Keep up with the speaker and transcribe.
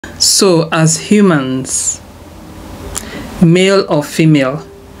So as humans, male or female,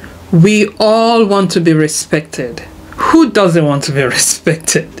 we all want to be respected. Who doesn't want to be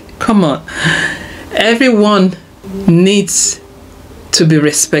respected? Come on. Everyone needs to be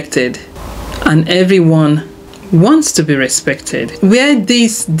respected, and everyone wants to be respected. Where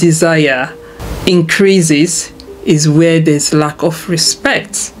this desire increases is where there's lack of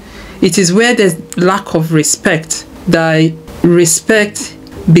respect. It is where there's lack of respect that respect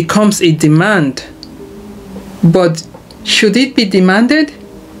becomes a demand. But should it be demanded?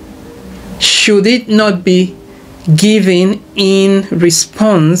 Should it not be given in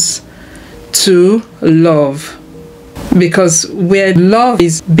response to love? Because where love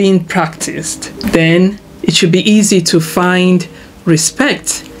is being practiced, then it should be easy to find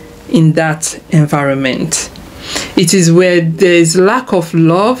respect in that environment. It is where there's lack of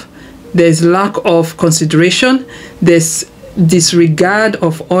love, there's lack of consideration, there's disregard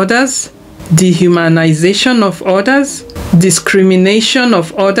of others, dehumanization of others, discrimination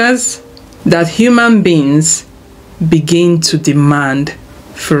of others, that human beings begin to demand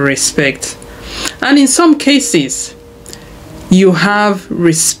for respect. And in some cases, you have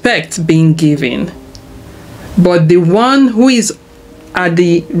respect being given, but the one who is at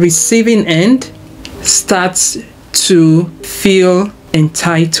the receiving end starts to feel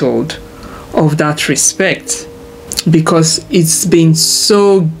entitled of that respect because it's been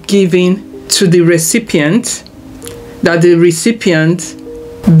so given to the recipient that the recipient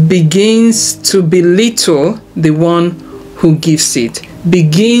begins to belittle the one who gives it,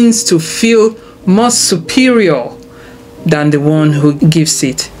 begins to feel more superior than the one who gives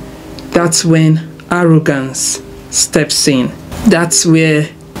it. That's when arrogance steps in. That's where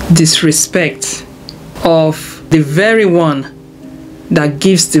disrespect of the very one that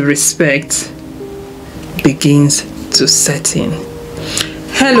gives the respect begins to set in.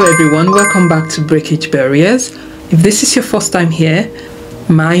 Hello everyone, welcome back to Breakage Barriers. If this is your first time here,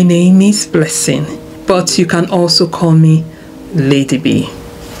 my name is Blessing, but you can also call me Lady B.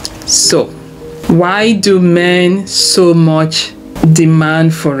 So, why do men so much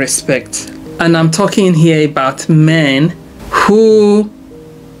demand for respect? And I'm talking here about men who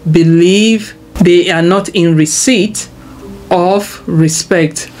believe they are not in receipt of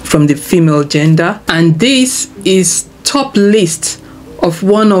respect from the female gender. And this is top list of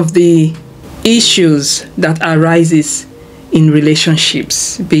one of the issues that arises in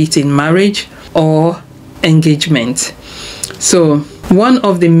relationships, be it in marriage or engagement. So one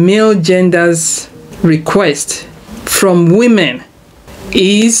of the male gender's requests from women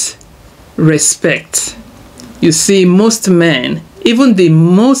is respect. You see, most men, even the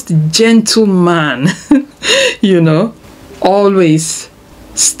most gentle man, always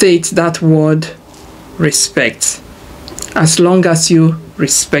state that word respect. As long as you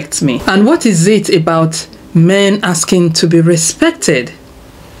respect me. And what is it about men asking to be respected?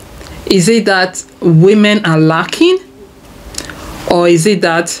 Is it that women are lacking? Or is it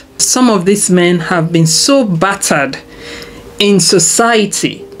that some of these men have been so battered in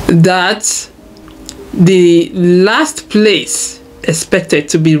society that the last place expected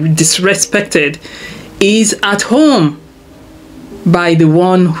to be disrespected is at home by the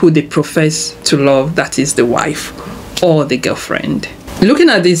one who they profess to love, that is the wife or the girlfriend? Looking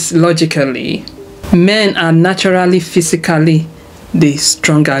at this logically, men are naturally physically the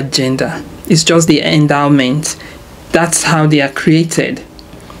stronger gender. It's just the endowment. That's how they are created.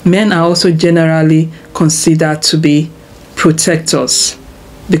 Men are also generally considered to be protectors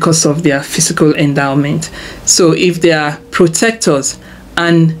because of their physical endowment. So if they are protectors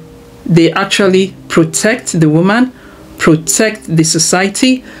and they actually protect the woman, protect the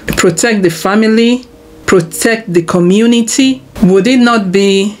society, protect the family, protect the community, would it not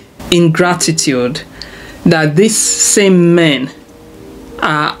be ingratitude that these same men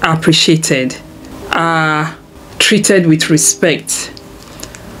are appreciated, are treated with respect,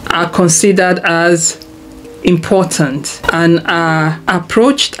 are considered as important, and are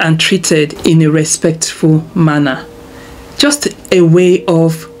approached and treated in a respectful manner? Just a way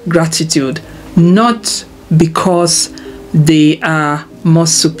of gratitude, not because they are more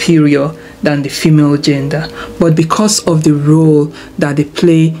superior than the female gender, but because of the role that they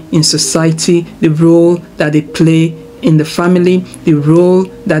play in society, the role that they play in the family, the role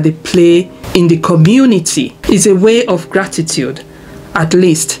that they play in the community. Is a way of gratitude. At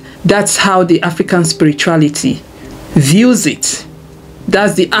least that's how the African spirituality views it.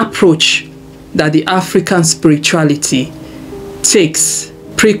 That's the approach that the African spirituality takes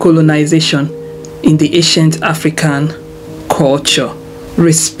pre-colonization in the ancient African culture.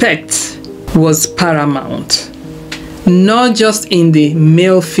 Respect was paramount. not just in the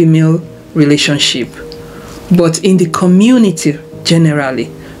male-female relationship, but in the community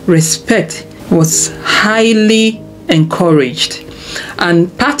generally. Respect was highly encouraged,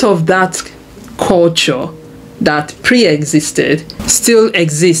 and part of that culture that pre-existed still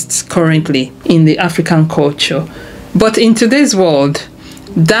exists currently in the African culture. But in today's world,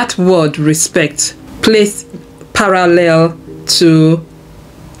 that word respect placed parallel to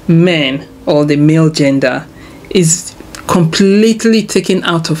men or the male gender is completely taken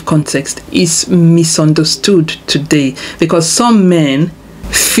out of context, is misunderstood today, because some men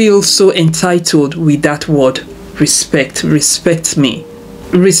feel so entitled with that word respect. Respect me.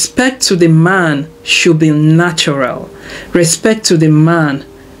 Respect to the man should be natural. Respect to the man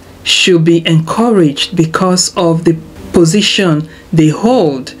should be encouraged because of the position they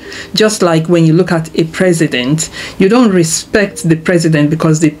hold. Just like when you look at a president, you don't respect the president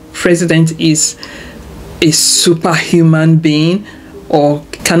because the president is a superhuman being or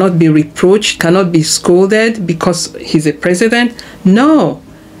cannot be reproached, cannot be scolded because he's a president. No,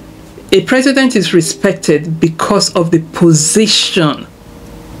 a president is respected because of the position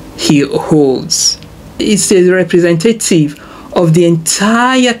he holds. He's a representative of the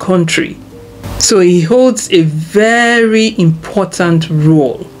entire country. So he holds a very important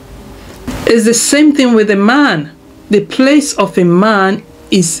role. It's the same thing with a man. The place of a man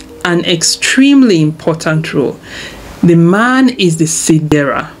is an extremely important role. The man is the seed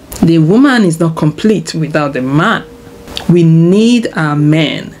bearer. The woman is not complete without the man. We need our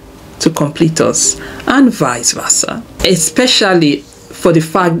men to complete us, and vice versa, especially for the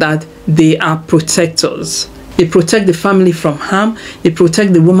fact that they are protectors. They protect the family from harm. They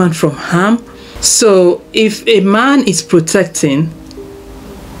protect the woman from harm. So if a man is protecting,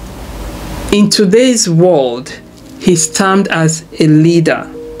 in today's world, he's termed as a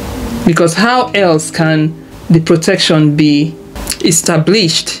leader. Because how else can the protection be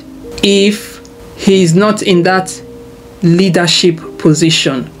established if he is not in that leadership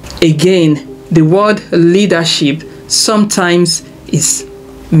position? Again, the word leadership sometimes is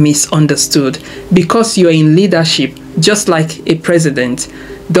misunderstood. Because you're in leadership, just like a president,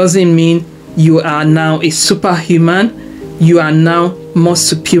 doesn't mean you are now a superhuman, you are now more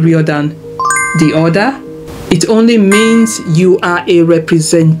superior than the other. It only means you are a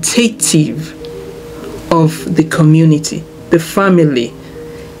representative of the community, the family.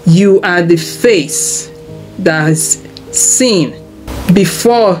 You are the face that is seen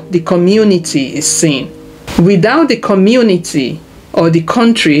before the community is seen. Without the community or the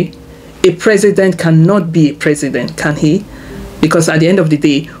country, a president cannot be a president, can he? Because at the end of the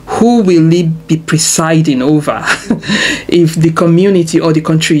day, who will he be presiding over if the community or the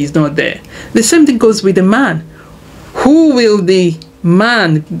country is not there? The same thing goes with the man. Who will the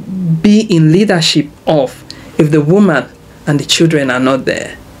man be in leadership of if the woman and the children are not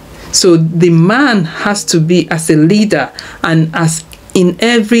there? So the man has to be as a leader, and as in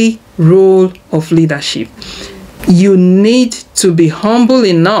every role of leadership, you need to be humble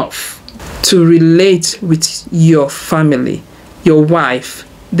enough to relate with your family, your wife,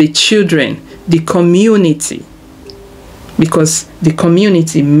 the children, the community, because the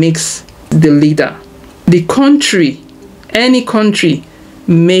community makes the leader. The country, any country,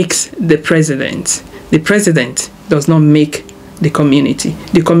 makes the president. The president does not make the community.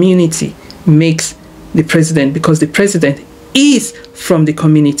 The community makes the president, because the president is from the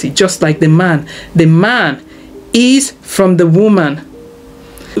community, just like the man. The man is from the woman.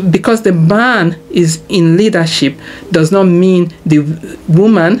 Because the man is in leadership does not mean the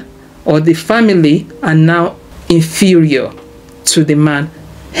woman or the family are now inferior to the man.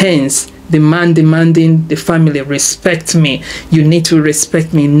 Hence, the man demanding the family, respect me, you need to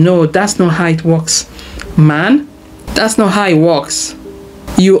respect me. No, that's not how it works, man. That's not how it works.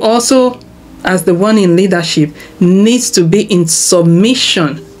 You also, as the one in leadership, needs to be in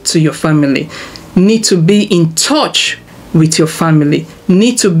submission to your family, need to be in touch with your family,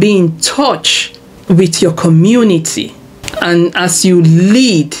 need to be in touch with your community. And as you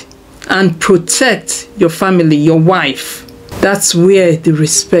lead and protect your family, your wife, that's where the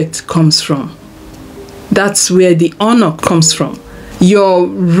respect comes from. That's where the honor comes from. Your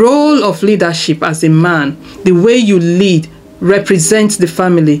role of leadership as a man, the way you lead, represents the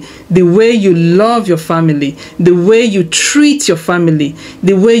family, the way you love your family, the way you treat your family,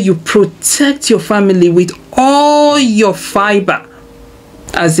 the way you protect your family with all your fiber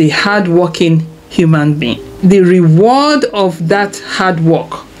as a hard-working human being. The reward of that hard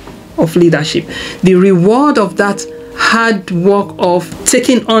work of leadership, the reward of that hard work of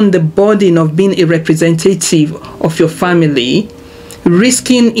taking on the burden of being a representative of your family,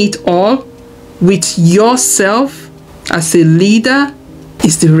 risking it all with yourself, as a leader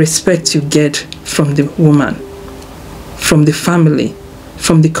is the respect you get from the woman, from the family,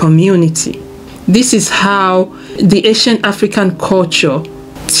 from the community. This is how the ancient African culture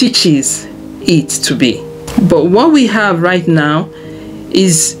teaches it to be. But what we have right now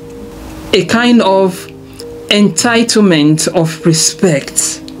is a kind of entitlement of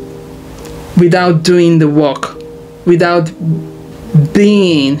respect without doing the work, without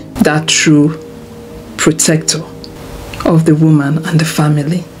being that true protector of the woman and the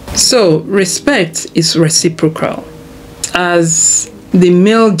family. So respect is reciprocal. As the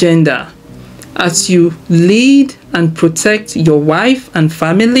male gender, as you lead and protect your wife and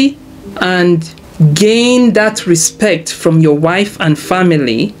family and gain that respect from your wife and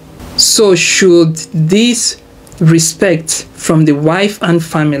family, so should this respect from the wife and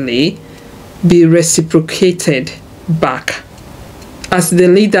family be reciprocated back. As the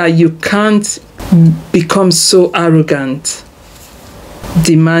leader, you can't become so arrogant,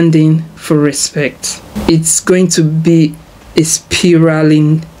 demanding for respect. It's going to be a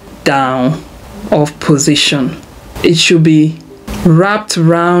spiraling down of position. It should be wrapped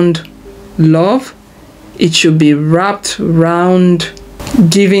around love. It should be wrapped around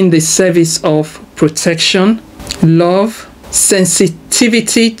giving the service of protection, love,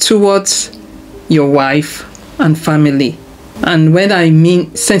 sensitivity towards your wife and family. And when I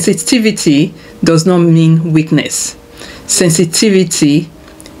mean sensitivity, does not mean weakness. Sensitivity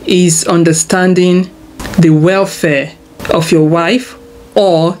is understanding the welfare of your wife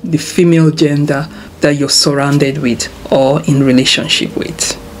or the female gender that you're surrounded with or in relationship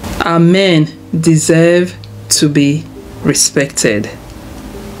with. Our men deserve to be respected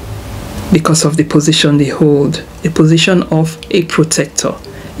because of the position they hold, a position of a protector,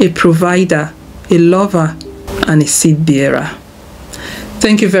 a provider, a lover, and a seed bearer.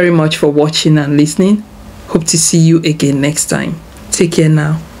 Thank you very much for watching and listening. Hope to see you again next time. Take care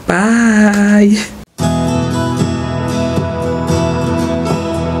now. Bye.